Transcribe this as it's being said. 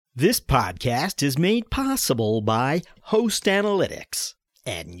This podcast is made possible by Host Analytics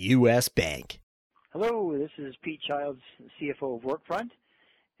and U.S. Bank. Hello, this is Pete Childs, CFO of Workfront,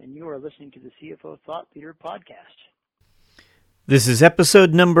 and you are listening to the CFO Thought Leader Podcast. This is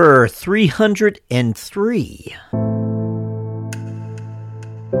episode number 303.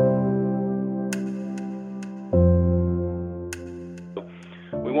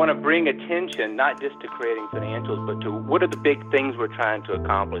 We want to bring attention not just to creating financials, but to what are the big things we're trying to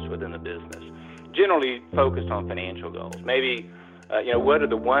accomplish within the business. Generally focused on financial goals. Maybe, what are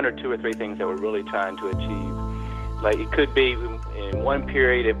the one or two or three things that we're really trying to achieve? Like it could be in one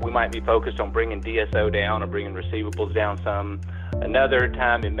period, we might be focused on bringing DSO down or bringing receivables down some. Another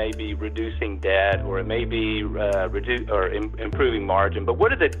time it may be reducing debt, or it may be improving margin. But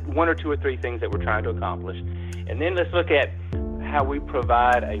what are the one or two or three things that we're trying to accomplish? And then let's look at how we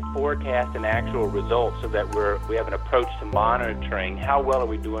provide a forecast and actual results so that we have an approach to monitoring how well are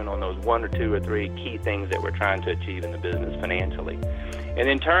we doing on those one or two or three key things that we're trying to achieve in the business financially. And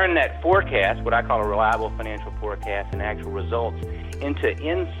then turn that forecast, what I call a reliable financial forecast, and actual results into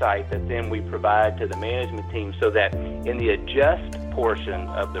insight that then we provide to the management team so that in the adjust portion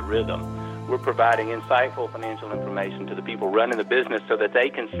of the Rythm, we're providing insightful financial information to the people running the business so that they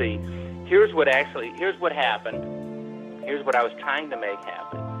can see here's what happened. Here's what I was trying to make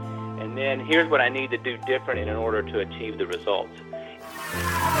happen. And then here's what I need to do different in order to achieve the results.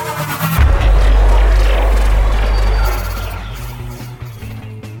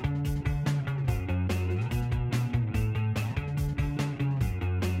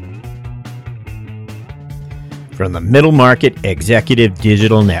 From the Middle Market Executive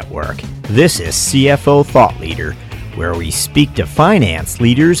Digital Network, this is CFO Thought Leader, where we speak to finance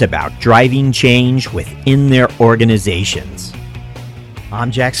leaders about driving change within their organizations.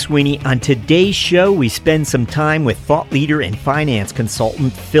 I'm Jack Sweeney. On today's show, we spend some time with thought leader and finance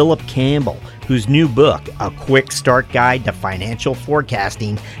consultant Philip Campbell, whose new book, A Quick Start Guide to Financial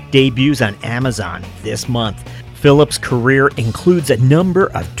Forecasting, debuts on Amazon this month. Philip's career includes a number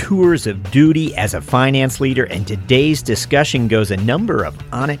of tours of duty as a finance leader, and today's discussion goes a number of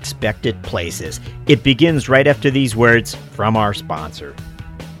unexpected places. It begins right after these words from our sponsor.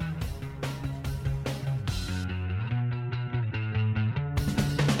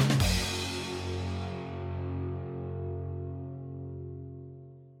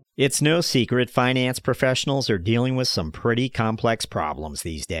 It's no secret finance professionals are dealing with some pretty complex problems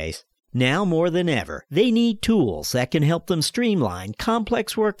these days. Now more than ever, they need tools that can help them streamline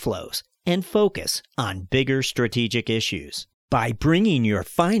complex workflows and focus on bigger strategic issues. By bringing your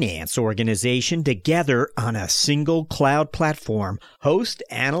finance organization together on a single cloud platform, Host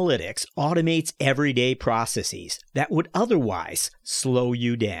Analytics automates everyday processes that would otherwise slow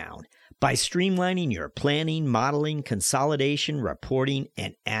you down. By streamlining your planning, modeling, consolidation, reporting,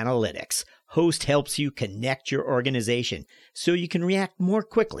 and analytics, Host helps you connect your organization so you can react more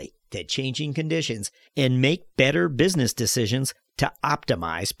quickly to changing conditions and make better business decisions to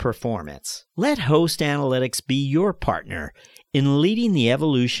optimize performance. Let Host Analytics be your partner in leading the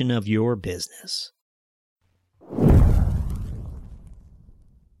evolution of your business.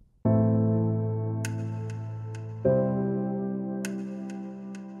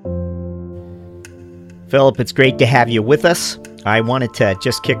 Philip, it's great to have you with us. I wanted to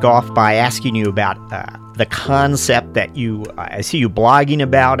just kick off by asking you about the concept that I see you blogging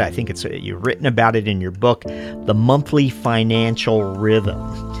about. I think you've written about it in your book, the monthly financial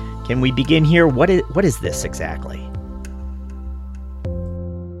rhythm. Can we begin here? What is this exactly?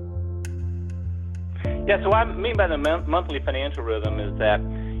 Yeah, so what I mean by the monthly financial rhythm is that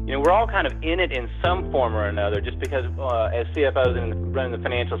we're all kind of in it in some form or another, just because as CFOs and running the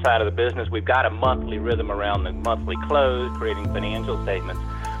financial side of the business, we've got a monthly rhythm around the monthly close, creating financial statements.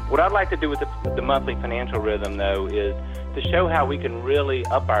 What I'd like to do with the monthly financial rhythm, though, is to show how we can really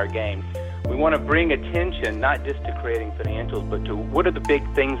up our game. We want to bring attention not just to creating financials, but to what are the big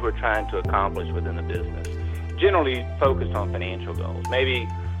things we're trying to accomplish within the business. Generally focused on financial goals. Maybe,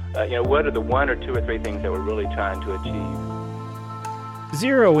 what are the one or two or three things that we're really trying to achieve?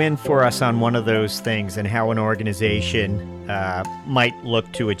 Zero in for us on one of those things and how an organization might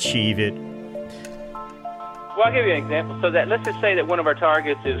look to achieve it. Well, I'll give you an example. So that let's just say that one of our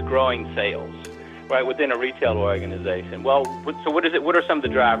targets is growing sales, right, within a retail organization. Well, so what is it? What are some of the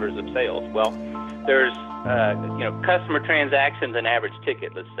drivers of sales? Well, there's customer transactions and average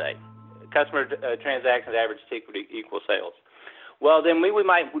ticket. Let's say customer transactions, average ticket equals sales. Well, then we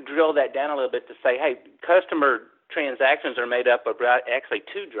might drill that down a little bit to say, hey, customer transactions are made up of actually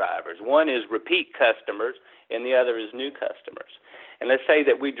two drivers. One is repeat customers, and the other is new customers. And let's say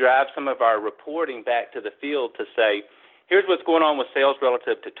that we drive some of our reporting back to the field to say, Here's what's going on with sales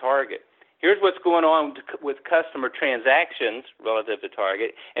relative to target. Here's what's going on with customer transactions relative to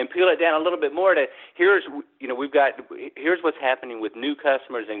target, and peel it down a little bit more to here's what's happening with new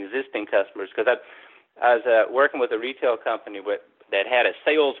customers and existing customers. Because I was working with a retail company that had a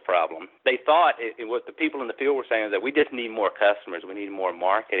sales problem. They thought what the people in the field were saying is that we just need more customers. We need more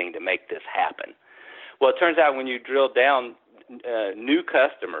marketing to make this happen. Well, it turns out when you drill down, new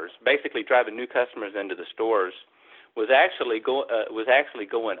customers, basically driving new customers into the stores, was actually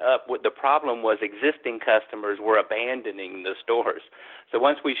going up. What the problem was, existing customers were abandoning the stores. So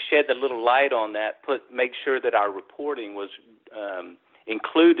once we shed a little light on that, make sure that our reporting was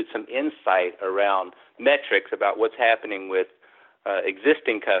included some insight around metrics about what's happening with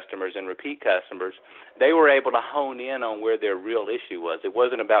existing customers and repeat customers, they were able to hone in on where their real issue was. It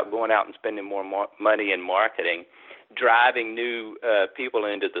wasn't about going out and spending more money in marketing, driving new people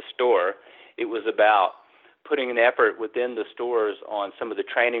into the store. It was about putting an effort within the stores on some of the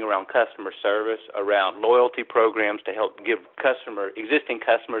training around customer service, around loyalty programs to help give existing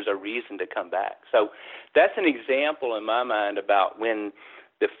customers a reason to come back. So that's an example in my mind about when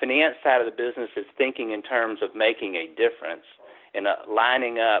the finance side of the business is thinking in terms of making a difference and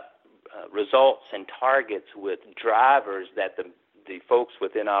lining up results and targets with drivers that the folks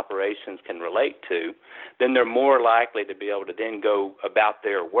within operations can relate to, then they're more likely to be able to then go about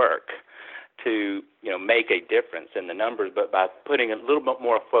their work to make a difference in the numbers, but by putting a little bit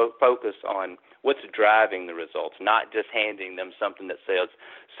more focus on what's driving the results, not just handing them something that says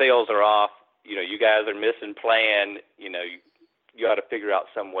sales are off, you guys are missing plan, you ought to figure out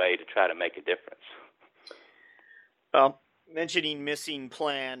some way to try to make a difference. Well, mentioning missing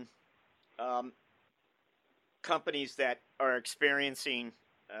plan, companies that are experiencing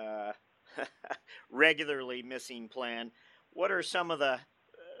regularly missing plan, what are some of the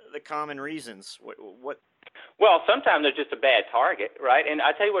common reasons? What? Well, sometimes they're just a bad target, right? And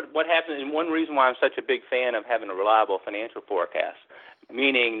I tell you what happens, and one reason why I'm such a big fan of having a reliable financial forecast,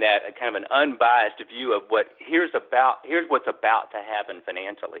 meaning that a kind of an unbiased view of here's what's about to happen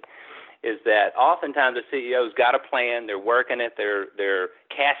financially, is that oftentimes the CEO's got a plan, they're working it, they're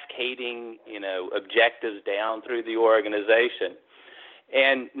cascading, objectives down through the organization,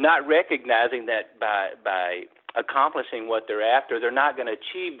 and not recognizing that by accomplishing what they're after, they're not going to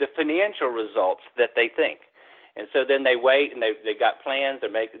achieve the financial results that they think. And so then they wait, and they got plans,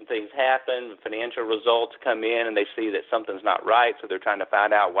 they're making things happen, financial results come in, and they see that something's not right, so they're trying to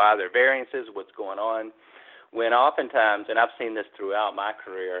find out why there are variances, what's going on, when oftentimes, and I've seen this throughout my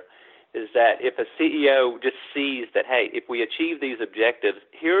career, is that if a CEO just sees that, hey, if we achieve these objectives,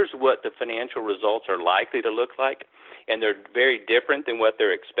 here's what the financial results are likely to look like, and they're very different than what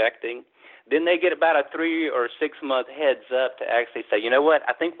they're expecting, then they get about a 3 or 6 month heads up to actually say, you know what,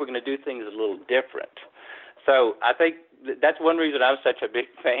 I think we're going to do things a little different. So I think that's one reason I'm such a big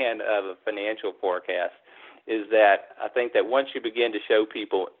fan of a financial forecast, is that I think that once you begin to show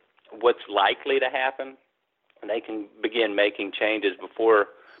people what's likely to happen, they can begin making changes before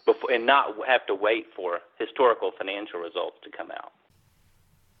and not have to wait for historical financial results to come out.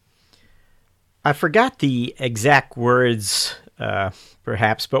 I forgot the exact words,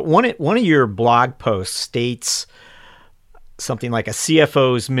 perhaps, but one of your blog posts states something like a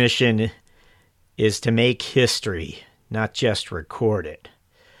CFO's mission is to make history, not just record it.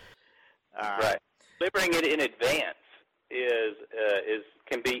 Right. Delivering it in advance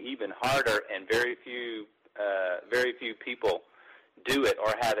can be even harder, and very few people do it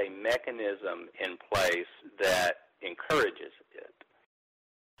or have a mechanism in place that encourages it.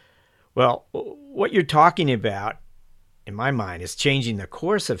 Well, what you're talking about, in my mind, is changing the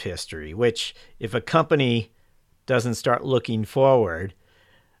course of history, which if a company doesn't start looking forward,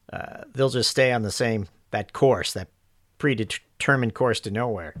 they'll just stay on that course, that predetermined course to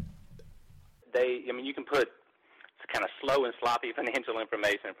nowhere. You can put kind of slow and sloppy financial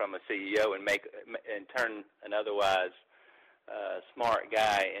information from a CEO and turn an otherwise smart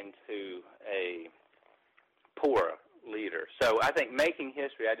guy into a poor leader. So I think making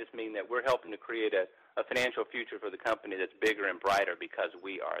history, I just mean that we're helping to create a financial future for the company that's bigger and brighter because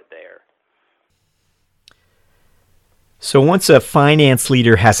we are there. So once a finance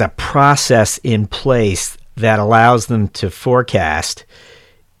leader has a process in place that allows them to forecast,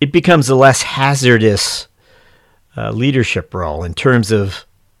 it becomes a less hazardous leadership role in terms of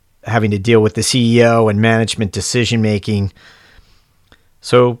having to deal with the CEO and management decision-making.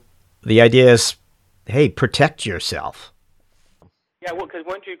 So the idea is, hey, protect yourself. Yeah, well, because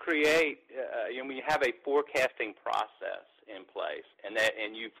once you create, when you have a forecasting process in place,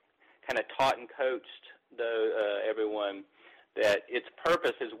 and you've kind of taught and coached everyone that its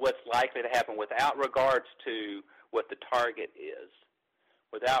purpose is what's likely to happen without regards to what the target is,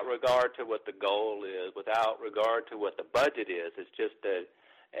 without regard to what the goal is, without regard to what the budget is. It's just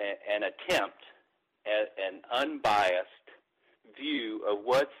an attempt at an unbiased view of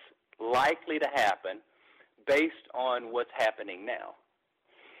what's likely to happen based on what's happening now.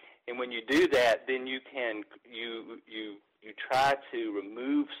 And when you do that, then you try to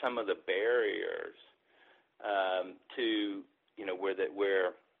remove some of the barriers to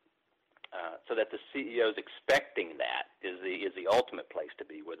so that the CEO is expecting that is the ultimate place to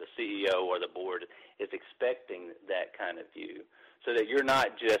be, where the CEO or the board is expecting that kind of view, so that you're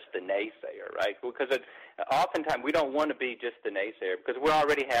not just the naysayer, right? Because oftentimes we don't want to be just the naysayer because we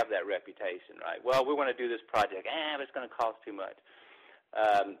already have that reputation, right? Well, we want to do this project, but it's going to cost too much.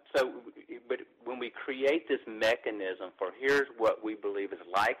 But when we create this mechanism for here's what we believe is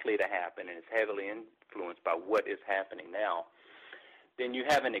likely to happen, and it's heavily influenced by what is happening now, then you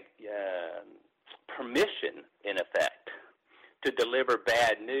have an permission, in effect, to deliver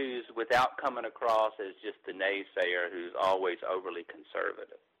bad news without coming across as just the naysayer who's always overly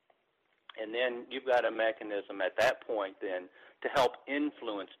conservative. And then you've got a mechanism at that point then to help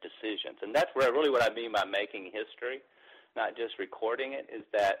influence decisions. And that's really what I mean by making history, not just recording it, is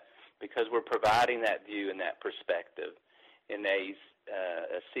that because we're providing that view and that perspective, and a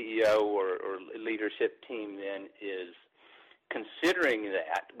CEO or leadership team then is considering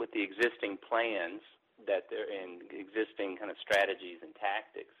that with the existing plans that they're in, existing kind of strategies and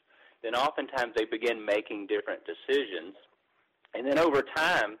tactics, then oftentimes they begin making different decisions. And then over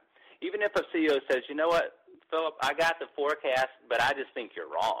time, even if a CEO says, you know what, Philip, I got the forecast, but I just think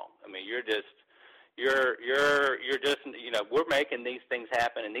you're wrong. I mean, you're just, we're making these things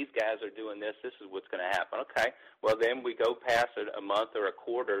happen, and these guys are doing this. This is what's going to happen. Okay, well, then we go past a month or a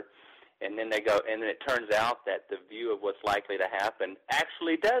quarter, and then and then it turns out that the view of what's likely to happen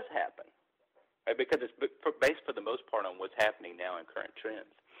actually does happen, right? Because it's based for the most part on what's happening now in current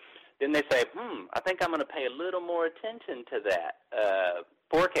trends. Then they say, I think I'm going to pay a little more attention to that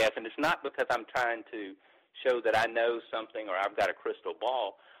forecast, and it's not because I'm trying to show that I know something or I've got a crystal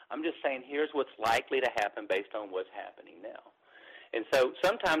ball. I'm just saying here's what's likely to happen based on what's happening now. And so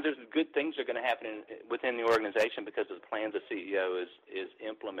sometimes there's good things that are going to happen within the organization because of the plans the CEO is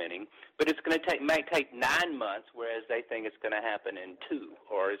implementing, but it's going to may take 9 months, whereas they think it's going to happen in 2,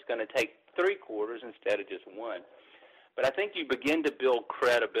 or it's going to take 3 quarters instead of just 1. But I think you begin to build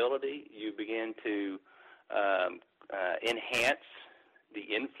credibility. You begin to enhance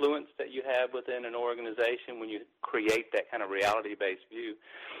the influence that you have within an organization when you create that kind of reality-based view.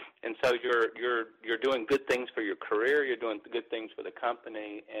 And so you're doing good things for your career, you're doing good things for the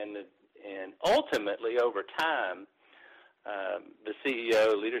company, and ultimately over time, the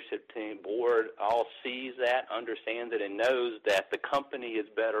CEO, leadership team, board all sees that, understands it, and knows that the company is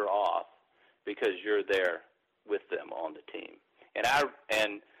better off because you're there with them on the team. And I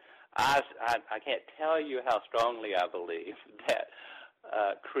can't tell you how strongly I believe that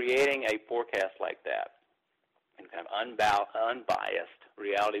creating a forecast like that, and kind of unbiased,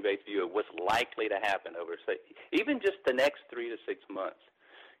 reality-based view of what's likely to happen over, say, even just the next 3 to 6 months,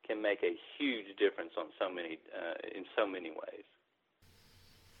 can make a huge difference on in so many ways.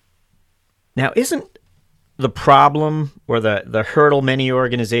 Now, isn't the problem or the hurdle many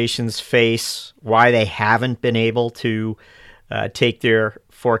organizations face, why they haven't been able to take their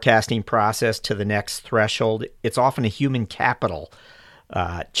forecasting process to the next threshold? It's often a human capital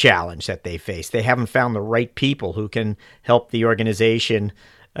challenge that they face. They haven't found the right people who can help the organization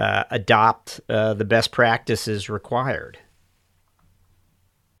adopt the best practices required.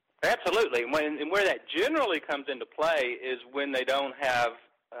 Absolutely. And where that generally comes into play is when they don't have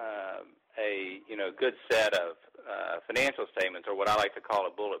a good set of financial statements, or what I like to call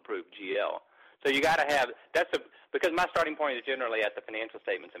a bulletproof GL. So you got to have because my starting point is generally at the financial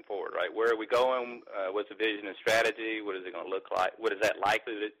statements and forward, right? Where are we going? What's the vision and strategy? What is it going to look like? What is that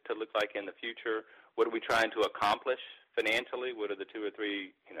likely to look like in the future? What are we trying to accomplish financially? What are the 2 or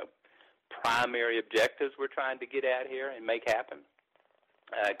 3 primary objectives we're trying to get at here and make happen?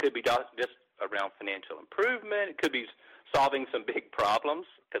 It could be just around financial improvement. It could be solving some big problems,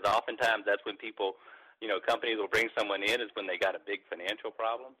 because oftentimes that's when people, companies will bring someone in is when they got a big financial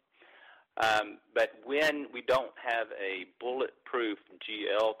problem. But when we don't have a bulletproof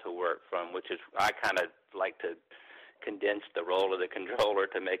GL to work from, which is, I kind of like to condense the role of the controller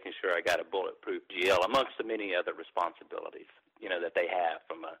to making sure I got a bulletproof GL amongst the many other responsibilities, that they have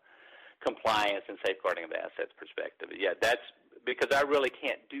from a compliance and safeguarding of assets perspective. Yeah, that's because I really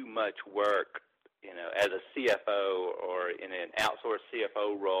can't do much work, as a CFO or in an outsourced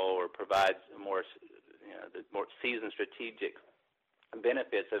CFO role, or provides the more seasoned strategic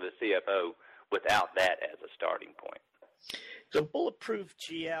benefits of a CFO without that as a starting point. So bulletproof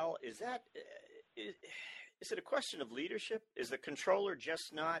GL, is it a question of leadership? Is the controller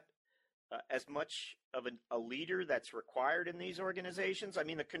just not as much of a leader that's required in these organizations? I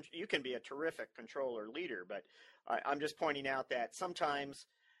mean, you can be a terrific controller leader, but I'm just pointing out that sometimes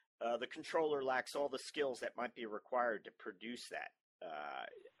the controller lacks all the skills that might be required to produce that.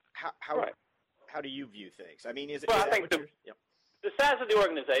 How do you view things? I mean, is it? Well, I think the size of the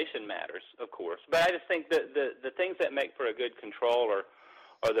organization matters, of course, but I just think that the things that make for a good controller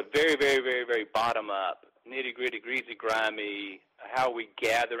are the very, very, very, very bottom up, nitty-gritty, greasy, grimy. How are we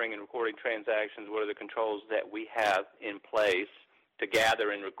gathering and recording transactions? What are the controls that we have in place to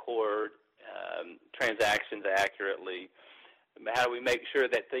gather and record transactions accurately? How do we make sure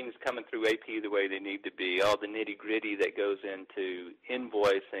that things coming through AP the way they need to be? All the nitty-gritty that goes into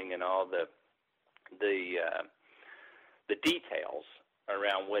invoicing and all the details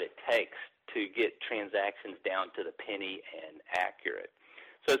around what it takes to get transactions down to the penny and accurate.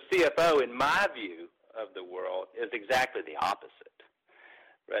 So CFO, in my view of the world, is exactly the opposite.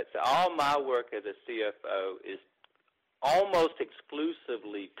 Right? So all my work as a CFO is almost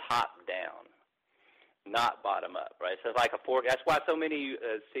exclusively top-down, not bottom-up. Right? So it's like a forecast. That's why so many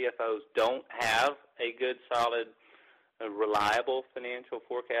CFOs don't have a good, solid, reliable financial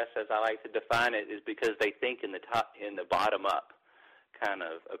forecast, as I like to define it, is because they think in the bottom-up kind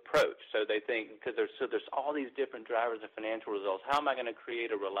of approach. So they think, because there's all these different drivers of financial results, how am I going to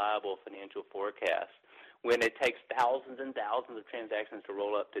create a reliable financial forecast when it takes thousands and thousands of transactions to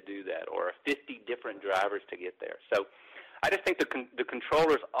roll up to do that, or 50 different drivers to get there? So I just think the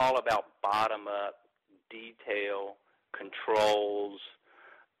controller is all about bottom-up, detail, controls,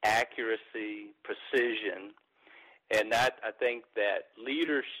 accuracy, precision. And that, I think that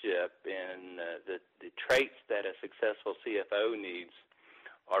leadership and the traits that a successful CFO needs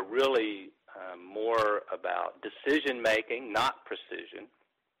are really more about decision-making, not precision.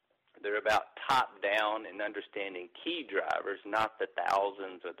 They're about top-down and understanding key drivers, not the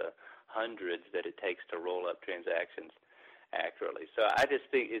thousands or the hundreds that it takes to roll up transactions accurately. So I just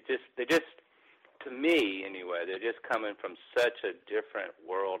think they're just, to me anyway, they're just coming from such a different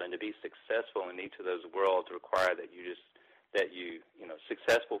world, and to be successful in each of those worlds require that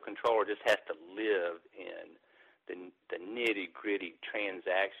successful controller just has to live in the nitty-gritty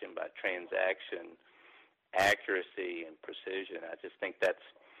transaction by transaction accuracy and precision. I just think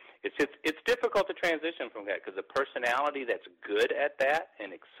it's difficult to transition from that, because the personality that's good at that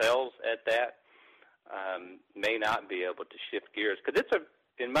and excels at that may not be able to shift gears, because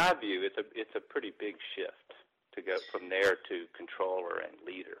in my view, it's a pretty big shift to go from there to controller and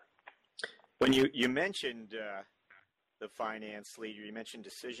leader. When you mentioned the finance leader, you mentioned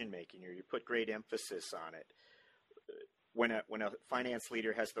decision making, or you put great emphasis on it. When a finance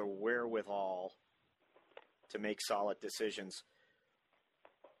leader has the wherewithal to make solid decisions,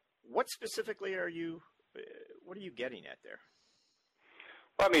 what specifically what are you getting at there?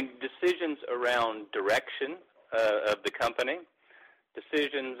 Well, I mean, decisions around direction of the company,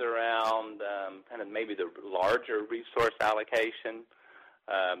 decisions around kind of maybe the larger resource allocation,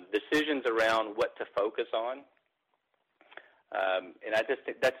 decisions around what to focus on. And I just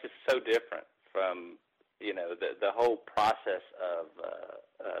think that's just so different from, the whole process of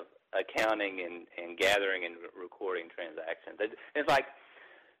accounting and gathering and recording transactions. It's like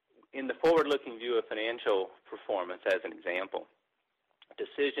in the forward-looking view of financial performance, as an example,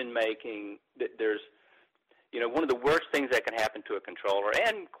 decision-making, there's, one of the worst things that can happen to a controller,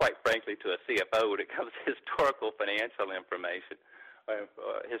 and quite frankly to a CFO when it comes to historical financial information,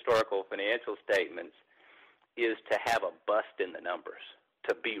 historical financial statements, is to have a bust in the numbers,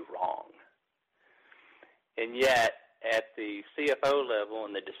 to be wrong. And yet, at the CFO level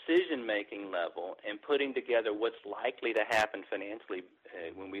and the decision-making level, and putting together what's likely to happen financially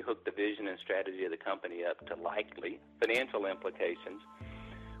when we hook the vision and strategy of the company up to likely financial implications,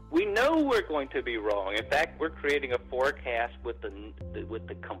 we know we're going to be wrong. In fact, we're creating a forecast with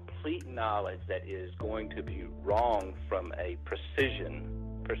the complete knowledge that is going to be wrong from a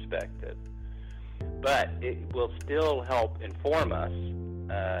precision perspective. But it will still help inform us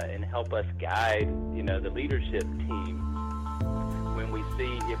and help us guide, the leadership team when we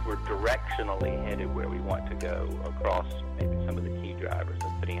see if we're directionally headed where we want to go across maybe some of the key drivers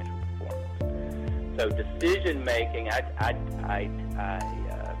of financial performance. So decision making, I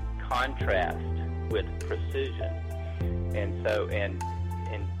contrast with precision, and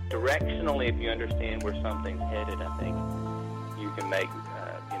directionally, if you understand where something's headed, I think you can make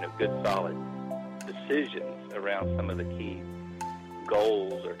good solid decisions around some of the key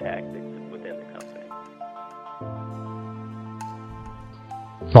goals or tactics within the company.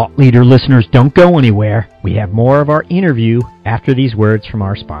 Thought Leader listeners, don't go anywhere. We have more of our interview after these words from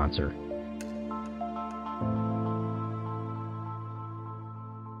our sponsor.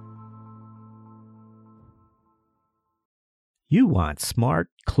 You want smart,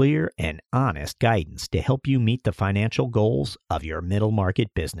 clear, and honest guidance to help you meet the financial goals of your middle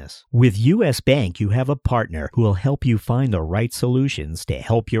market business. With U.S. Bank, you have a partner who will help you find the right solutions to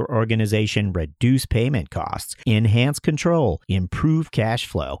help your organization reduce payment costs, enhance control, improve cash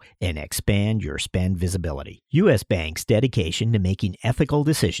flow, and expand your spend visibility. U.S. Bank's dedication to making ethical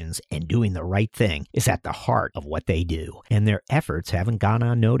decisions and doing the right thing is at the heart of what they do, and their efforts haven't gone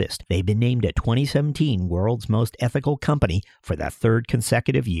unnoticed. They've been named a 2017 World's Most Ethical Company for the third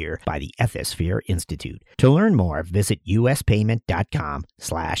consecutive year by the Ethisphere Institute. To learn more, visit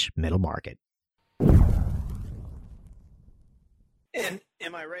uspayment.com/middlemarket. And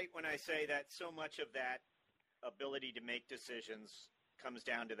am I right when I say that so much of that ability to make decisions comes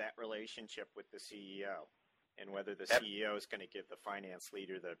down to that relationship with the CEO and whether the CEO is going to give the finance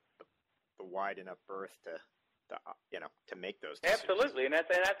leader the wide enough berth to make those decisions? Absolutely, and that's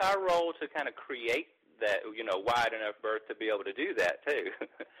our role to kind of create that, wide enough berth to be able to do that too,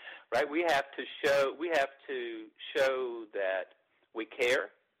 right? We have to show that we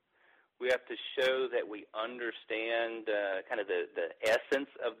care. We have to show that we understand kind of the essence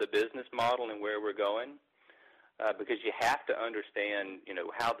of the business model and where we're going, because you have to understand,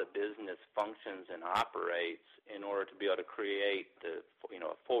 how the business functions and operates in order to be able to create a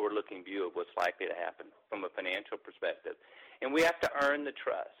forward-looking view of what's likely to happen from a financial perspective. And we have to earn the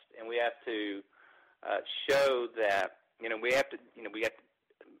trust, and we have to show that we have to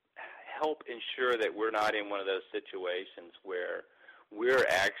help ensure that we're not in one of those situations where we're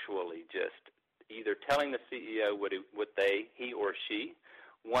actually just either telling the CEO what he or she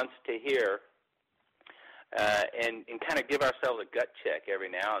wants to hear, and kind of give ourselves a gut check every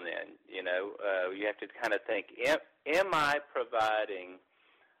now and then. You have to kind of think, am I providing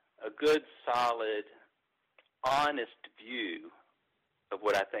a good, solid, honest view of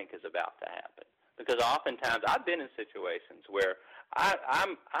what I think is about to happen? Because oftentimes I've been in situations where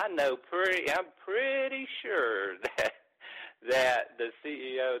I'm pretty sure that the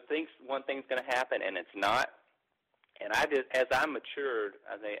CEO thinks one thing's going to happen and it's not. And as I matured,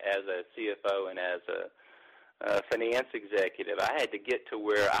 I think as a CFO and as a finance executive, I had to get to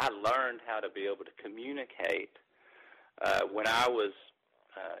where I learned how to be able to communicate when I was.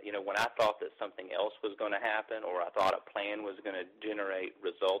 When I thought that something else was going to happen, or I thought a plan was going to generate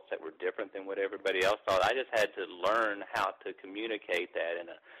results that were different than what everybody else thought, I just had to learn how to communicate that in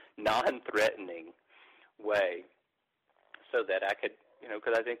a non-threatening way so that I could,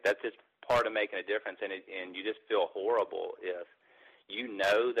 because I think that's just part of making a difference, and you just feel horrible if you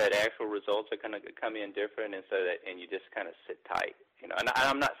know that actual results are going to come in different, and you just kind of sit tight. And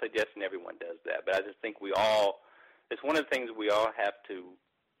I'm not suggesting everyone does that, but I just think it's one of the things we all have to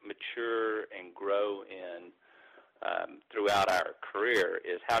mature and grow in throughout our career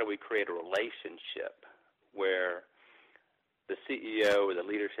is how do we create a relationship where the CEO or the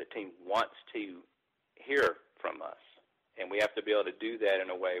leadership team wants to hear from us. And we have to be able to do that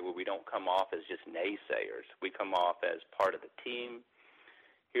in a way where we don't come off as just naysayers. We come off as part of the team.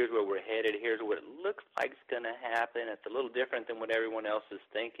 Here's where we're headed. Here's what it looks like is going to happen. It's a little different than what everyone else is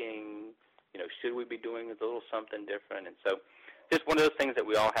thinking. Should we be doing a little something different? And so just one of those things that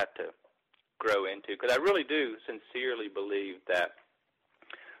we all have to grow into, because I really do sincerely believe that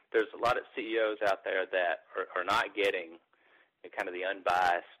there's a lot of CEOs out there that are not getting kind of the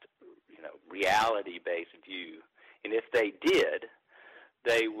unbiased, reality-based view. And if they did,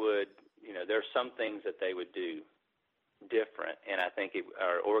 they would, there's some things that they would do different, and I think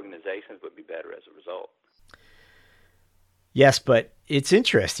our organizations would be better as a result. Yes, but it's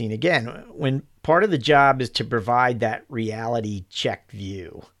interesting, again, when part of the job is to provide that reality check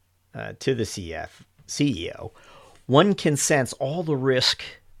view to the CEO, one can sense all the risk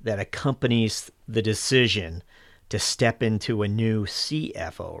that accompanies the decision to step into a new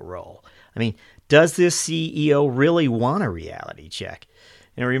CFO role. I mean, does this CEO really want a reality check?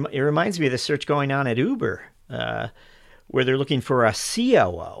 And it reminds me of the search going on at Uber, where they're looking for a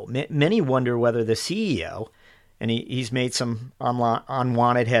COO. Many wonder whether the CEO, and he's made some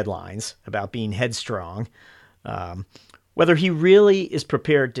unwanted headlines about being headstrong, whether he really is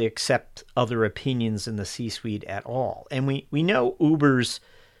prepared to accept other opinions in the C-suite at all. And we know Uber's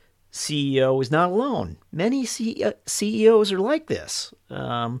CEO is not alone. Many CEOs are like this.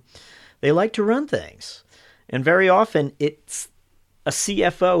 They like to run things. And very often it's a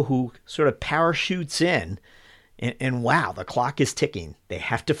CFO who sort of parachutes in and wow, the clock is ticking. They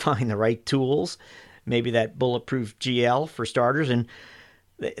have to find the right tools, maybe that bulletproof GL for starters. And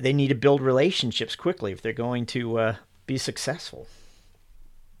they need to build relationships quickly if they're going to be successful.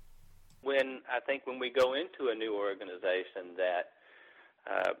 I think when we go into a new organization that,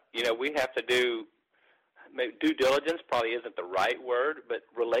 we have to do due diligence probably isn't the right word, but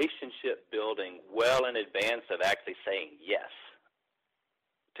relationship building well in advance of actually saying yes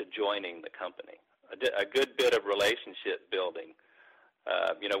to joining the company. A good bit of relationship building.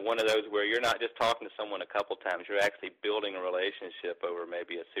 One of those where you're not just talking to someone a couple times, you're actually building a relationship over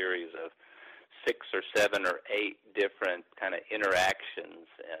maybe a series of 6 or 7 or 8 different kind of interactions,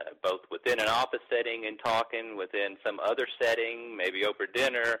 both within an office setting and talking, within some other setting, maybe over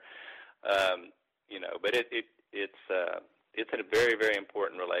dinner, but it's a very, very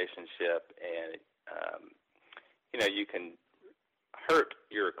important relationship, and, you can hurt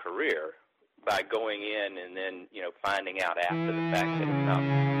your career by going in and then, finding out after the fact that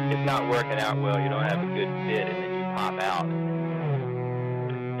it's not working out well, you don't have a good fit, and then you pop out.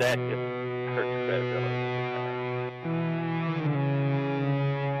 That just hurts credibility.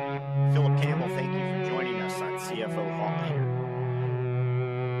 Philip Campbell, thank you for joining us on CFO Thought Leader.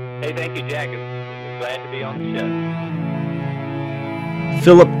 Hey, thank you, Jack. I'm glad to be on the show.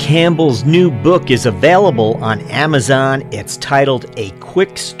 Philip Campbell's new book is available on Amazon. It's titled A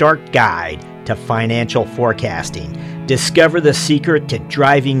Quick Start Guide to Financial Forecasting. Discover the secret to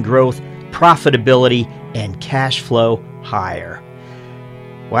driving growth, profitability, and cash flow higher.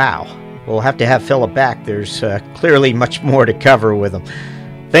 Wow. We'll have to have Philip back. There's clearly much more to cover with him.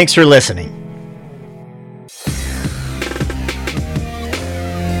 Thanks for listening.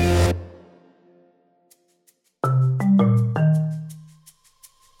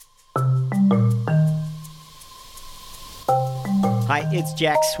 Hi, it's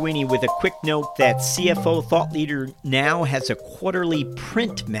Jack Sweeney with a quick note that CFO Thought Leader now has a quarterly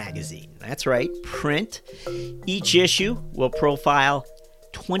print magazine. That's right, print. Each issue will profile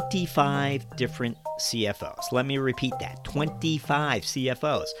 25 different CFOs. Let me repeat that, 25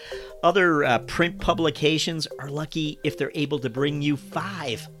 CFOs. Other print publications are lucky if they're able to bring you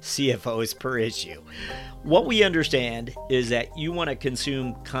 5 CFOs per issue. What we understand is that you want to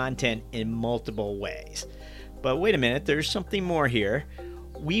consume content in multiple ways. But wait a minute, there's something more here.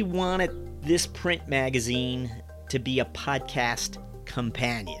 We wanted this print magazine to be a podcast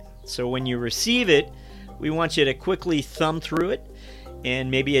companion. So when you receive it, we want you to quickly thumb through it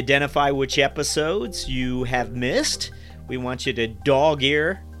and maybe identify which episodes you have missed. We want you to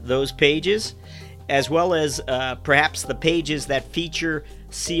dog-ear those pages, as well as perhaps the pages that feature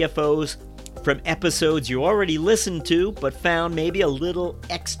CFOs from episodes you already listened to but found maybe a little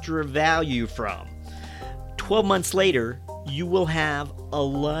extra value from. 12 months later, you will have a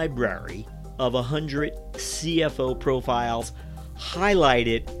library of 100 CFO profiles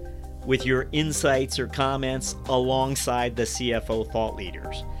highlighted with your insights or comments alongside the CFO thought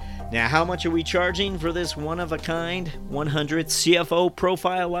leaders. Now, how much are we charging for this one-of-a-kind 100 CFO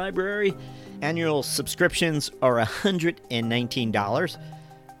profile library? Annual subscriptions are $119.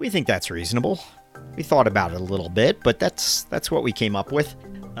 We think that's reasonable. We thought about it a little bit, but that's what we came up with.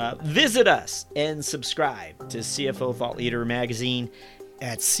 Visit us and subscribe to CFO Thought Leader magazine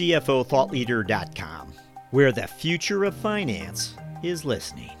at cfothoughtleader.com, where the future of finance is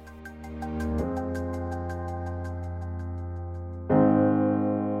listening.